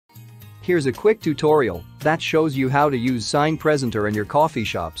Here's a quick tutorial that shows you how to use sign presenter in your coffee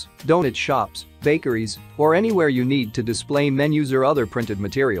shops, donut shops, bakeries, or anywhere you need to display menus or other printed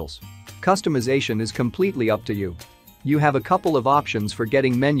materials. Customization is completely up to you. You have a couple of options for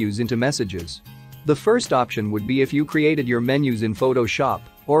getting menus into messages. The first option would be if you created your menus in Photoshop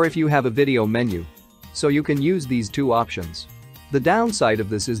or if you have a video menu. So you can use these two options. The downside of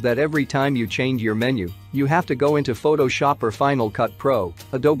this is that every time you change your menu, you have to go into Photoshop or Final Cut Pro,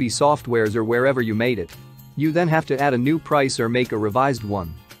 Adobe softwares or wherever you made it. You then have to add a new price or make a revised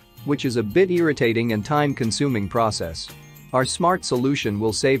one, which is a bit irritating and time-consuming process. Our smart solution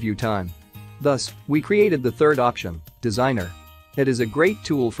will save you time. Thus, we created the third option, Designer. It is a great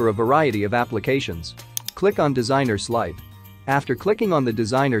tool for a variety of applications. Click on Designer slide. After clicking on the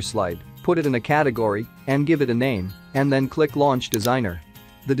Designer slide, put it in a category and give it a name, and then click Launch Designer.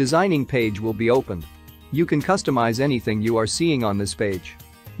 The designing page will be opened. You can customize anything you are seeing on this page.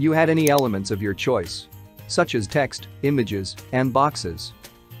 You add any elements of your choice, such as text, images, and boxes.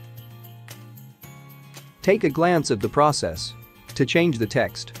 Take a glance at the process. To change the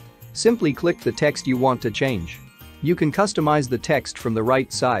text, simply click the text you want to change. You can customize the text from the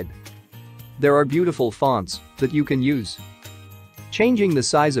right side. There are beautiful fonts that you can use. Changing the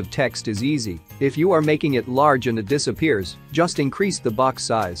size of text is easy. If you are making it large and it disappears, just increase the box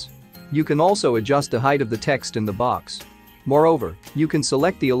size. You can also adjust the height of the text in the box. Moreover, you can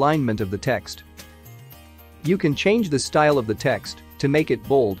select the alignment of the text. You can change the style of the text to make it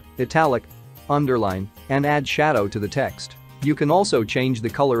bold, italic, underline, and add shadow to the text. You can also change the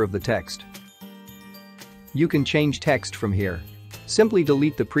color of the text. You can change text from here. Simply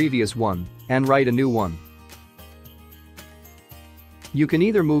delete the previous one and write a new one. You can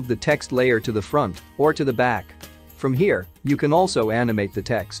either move the text layer to the front or to the back. From here, you can also animate the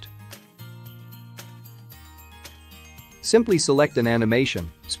text. Simply select an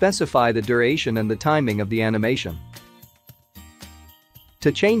animation, specify the duration and the timing of the animation. To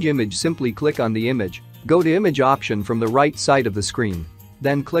change image, simply click on the image, go to Image option from the right side of the screen.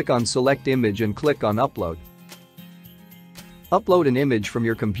 Then click on Select Image and click on Upload. Upload an image from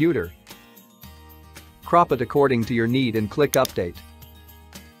your computer. Crop it according to your need and click Update.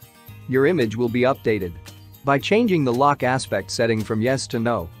 Your image will be updated. By changing the lock aspect setting from yes to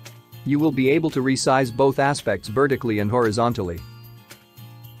no, you will be able to resize both aspects vertically and horizontally.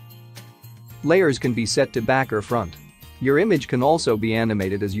 Layers can be set to back or front. Your image can also be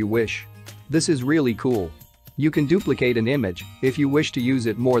animated as you wish. This is really cool. You can duplicate an image if you wish to use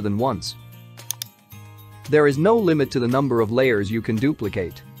it more than once. There is no limit to the number of layers you can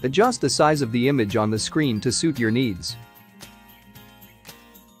duplicate. Adjust the size of the image on the screen to suit your needs.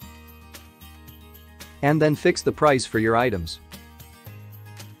 And then fix the price for your items.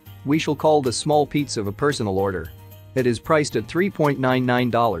 We shall call the small pizza a personal order. It is priced at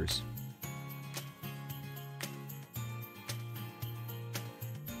 $3.99.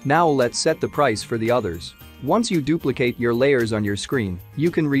 Now let's set the price for the others. Once you duplicate your layers on your screen,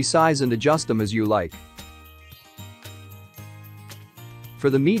 you can resize and adjust them as you like. For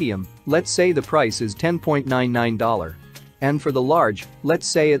the medium, let's say the price is $10.99. And for the large, let's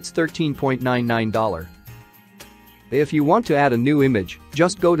say it's $13.99. If you want to add a new image,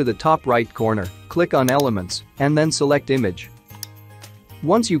 just go to the top right corner, click on Elements, and then select Image.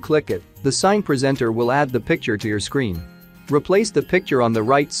 Once you click it, the sign presenter will add the picture to your screen. Replace the picture on the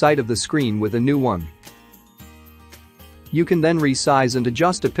right side of the screen with a new one. You can then resize and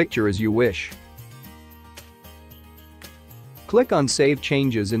adjust a picture as you wish. Click on Save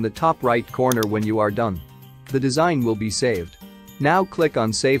Changes in the top right corner when you are done. The design will be saved. Now click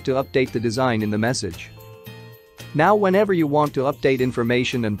on Save to update the design in the message. Now whenever you want to update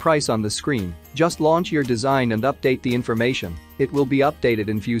information and price on the screen, just launch your design and update the information. It will be updated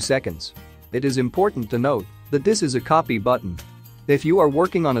in few seconds. It is important to note that this is a copy button. If you are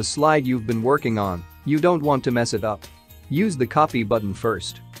working on a slide you've been working on, you don't want to mess it up. Use the copy button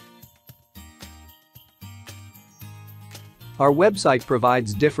first. Our website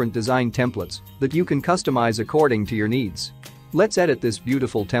provides different design templates that you can customize according to your needs. Let's edit this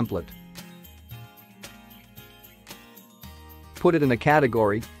beautiful template. Put it in a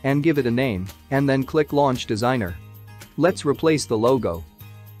category and give it a name, and then click Launch Designer. Let's replace the logo.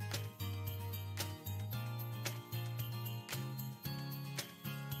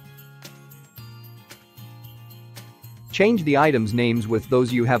 Change the items' names with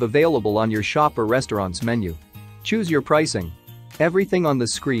those you have available on your shop or restaurant's menu. Choose your pricing. Everything on the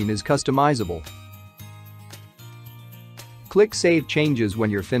screen is customizable. Click Save Changes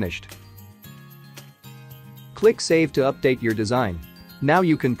when you're finished. Click Save to update your design. Now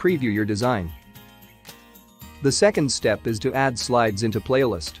you can preview your design. The second step is to add slides into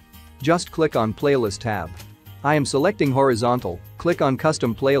playlist. Just click on Playlist tab. I am selecting horizontal, click on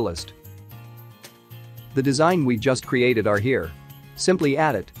Custom Playlist. The design we just created are here. Simply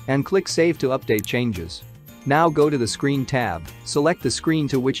add it and click Save to update changes. Now go to the Screen tab, select the screen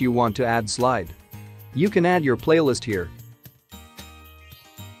to which you want to add slide. You can add your playlist here,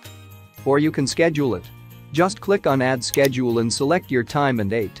 or you can schedule it. Just click on Add Schedule and select your time and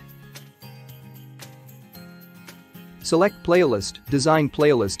date. Select Playlist, Design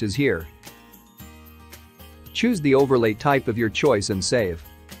Playlist is here. Choose the overlay type of your choice and save.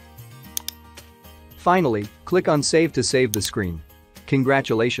 Finally, click on Save to save the screen.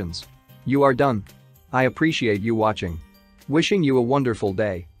 Congratulations! You are done. I appreciate you watching. Wishing you a wonderful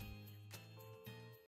day.